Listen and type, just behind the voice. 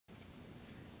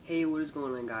Hey, what is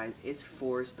going on, guys? It's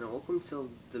Forrest, and welcome to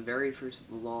the very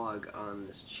first vlog on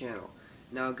this channel.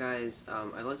 Now, guys,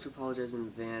 I'd like to apologize in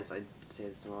advance. I say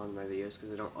this in a lot of my videos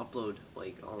because I don't upload,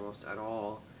 like, almost at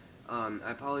all. I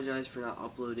apologize for not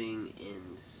uploading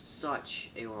in such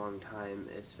a long time.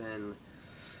 It's been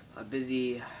a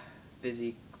busy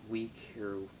week,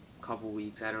 or couple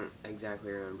weeks. I don't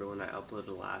exactly remember when I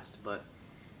uploaded last, but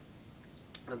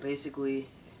basically,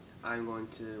 I'm going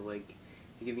to, like,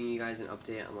 giving you guys an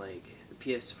update on like the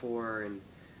PS4 and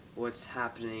what's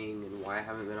happening and why I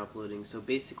haven't been uploading. So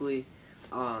basically,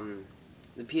 the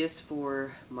PS4,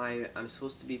 I'm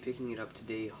supposed to be picking it up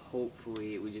today.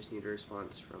 Hopefully, we just need a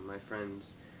response from my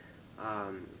friend's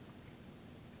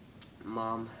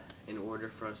mom in order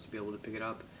for us to be able to pick it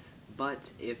up.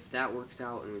 But if that works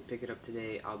out and we pick it up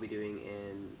today, I'll be doing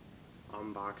an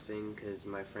unboxing because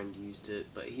my friend used it,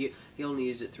 but he only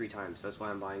used it 3 times. So that's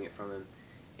why I'm buying it from him.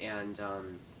 And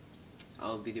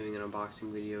I'll be doing an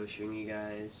unboxing video showing you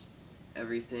guys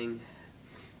everything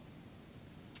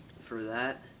for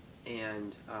that.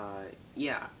 And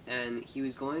yeah, and he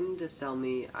was going to sell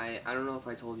me, I don't know if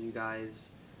I told you guys,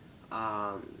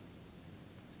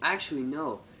 actually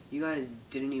no, you guys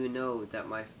didn't even know that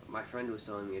my friend was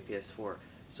selling me a PS4.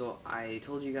 So I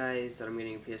told you guys that I'm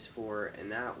getting a PS4,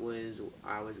 and that was,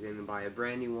 I was going to buy a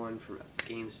brand new one from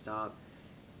GameStop.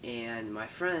 And my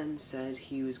friend said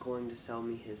he was going to sell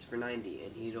me his for $90,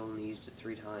 and he'd only used it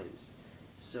 3 times.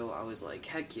 So I was like,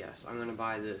 heck yes, I'm gonna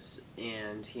buy this.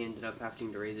 And he ended up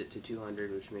having to raise it to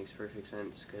 $200, which makes perfect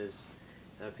sense because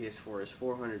the PS4 is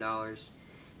 $400.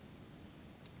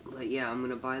 But yeah, I'm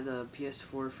gonna buy the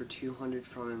PS4 for $200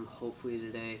 from him hopefully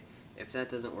today. If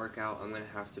that doesn't work out, I'm gonna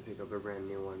have to pick up a brand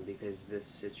new one because this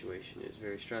situation is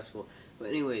very stressful. But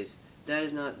anyways, that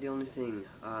is not the only thing.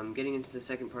 Getting into the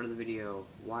second part of the video,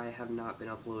 why I have not been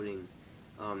uploading.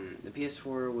 The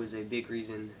PS4 was a big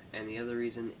reason, and the other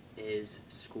reason is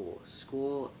school.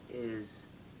 School is,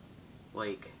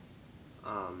 like,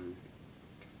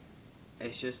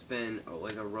 it's just been,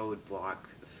 like, a roadblock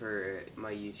for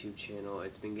my YouTube channel.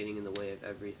 It's been getting in the way of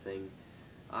everything.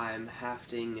 I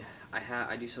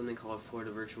do something called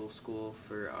Florida Virtual School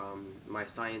for my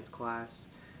science class.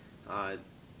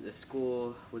 The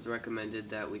school was recommended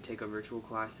that we take a virtual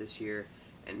class this year,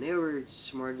 and they were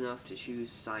smart enough to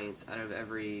choose science out of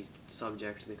every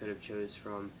subject they could have chose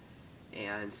from,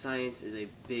 and science is a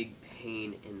big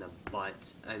pain in the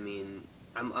butt. I mean,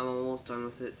 I'm almost done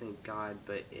with it, thank God,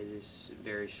 but it is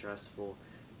very stressful.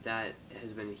 That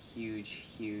has been a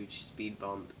huge speed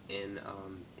bump in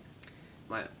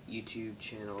my YouTube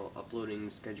channel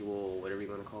uploading schedule, whatever you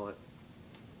want to call it.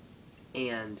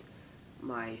 And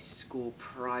my school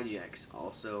projects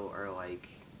also are like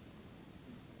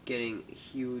getting a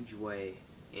huge way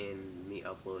in me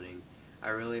uploading. I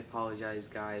really apologize,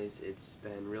 guys. It's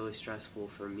been really stressful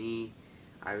for me.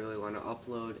 I really want to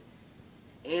upload.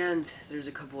 And there's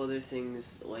a couple other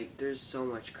things, like there's so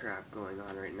much crap going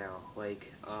on right now.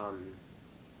 Like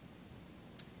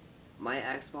my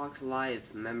Xbox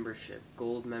Live membership,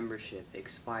 gold membership,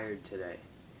 expired today.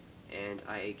 And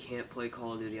I can't play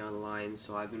Call of Duty online,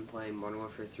 so I've been playing Modern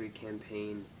Warfare 3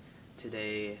 campaign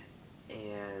today,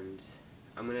 and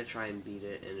I'm gonna try and beat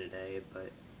it in a day,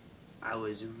 but I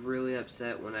was really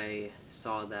upset when I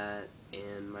saw that,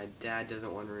 and my dad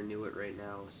doesn't want to renew it right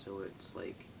now, so it's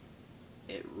like,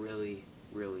 it really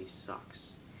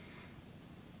sucks.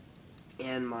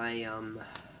 And my,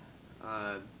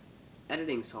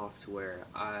 editing software,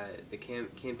 the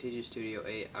Camtasia Studio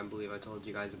 8, I believe I told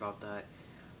you guys about that.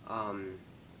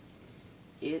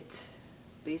 It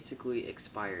basically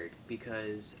expired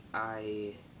because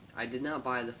I did not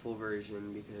buy the full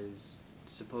version because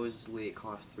supposedly it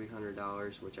costs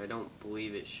 $300, which I don't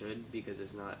believe it should because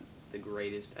it's not the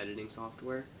greatest editing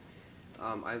software.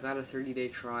 I got a 30-day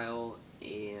trial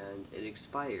and it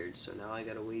expired, so now I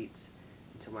gotta wait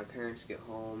until my parents get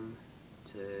home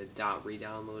to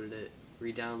re-download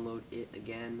it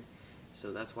again.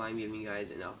 So that's why I'm giving you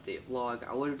guys an update vlog.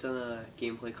 I would have done a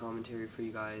gameplay commentary for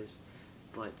you guys,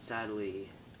 but sadly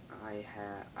I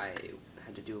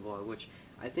had to do a vlog, which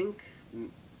I think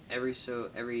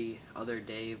every other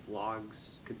day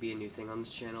vlogs could be a new thing on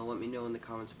this channel. Let me know in the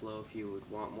comments below if you would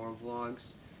want more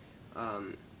vlogs.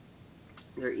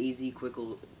 They're easy,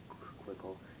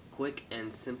 quick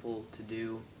and simple to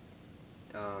do.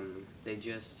 They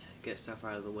just get stuff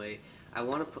out of the way. I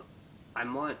want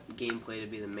gameplay to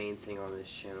be the main thing on this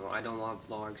channel. I don't want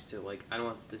vlogs to, like, I don't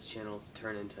want this channel to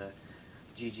turn into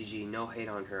GGG. No hate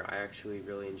on her. I actually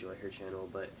really enjoy her channel,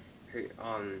 but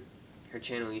her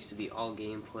channel used to be all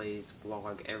gameplays,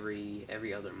 vlog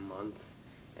every other month,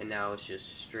 and now it's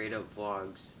just straight up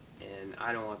vlogs and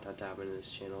I don't want that to happen to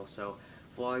this channel. So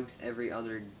vlogs every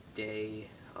other day,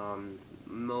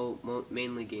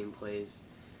 mainly gameplays.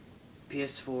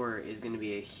 PS4 is going to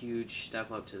be a huge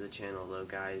step up to the channel though,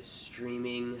 guys.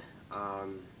 Streaming,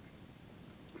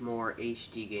 more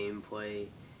HD gameplay,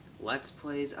 Let's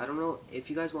Plays. I don't know if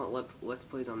you guys want Let's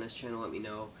Plays on this channel, let me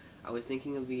know. I was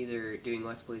thinking of either doing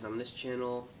Let's Plays on this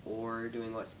channel or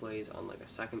doing Let's Plays on like a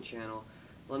second channel.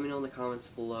 Let me know in the comments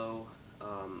below.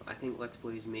 I think Let's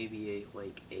Plays may be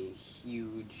a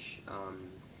huge,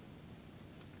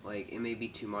 like, it may be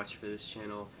too much for this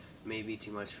channel, maybe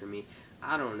too much for me.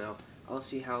 I don't know. I'll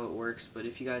see how it works, but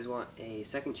if you guys want a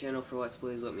second channel for Let's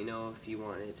Plays, let me know. If you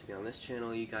want it to be on this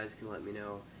channel, you guys can let me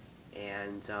know.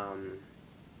 And,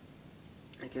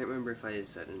 I can't remember if I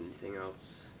said anything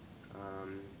else.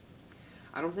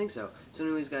 I don't think so. So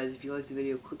anyways, guys, if you liked the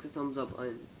video, click the thumbs up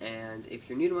button, and if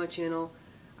you're new to my channel,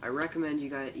 I recommend you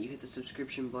hit the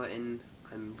subscription button.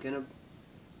 I'm gonna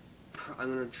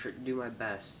do my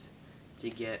best to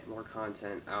get more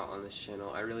content out on this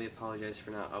channel. I really apologize for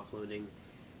not uploading.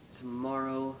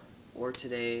 Tomorrow or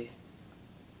today,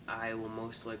 I will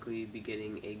most likely be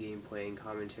getting a gameplay and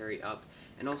commentary up.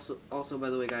 And also, by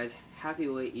the way, guys, happy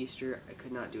late Easter. I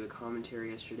could not do a commentary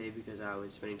yesterday because I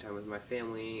was spending time with my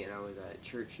family and I was at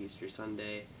church Easter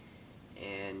Sunday.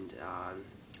 And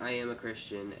I am a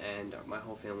Christian, and my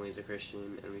whole family is a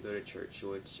Christian, and we go to church,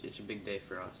 so it's a big day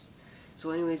for us. So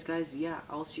anyways, guys, yeah,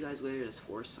 I'll see you guys later. This is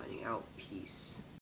Forrest signing out. Peace.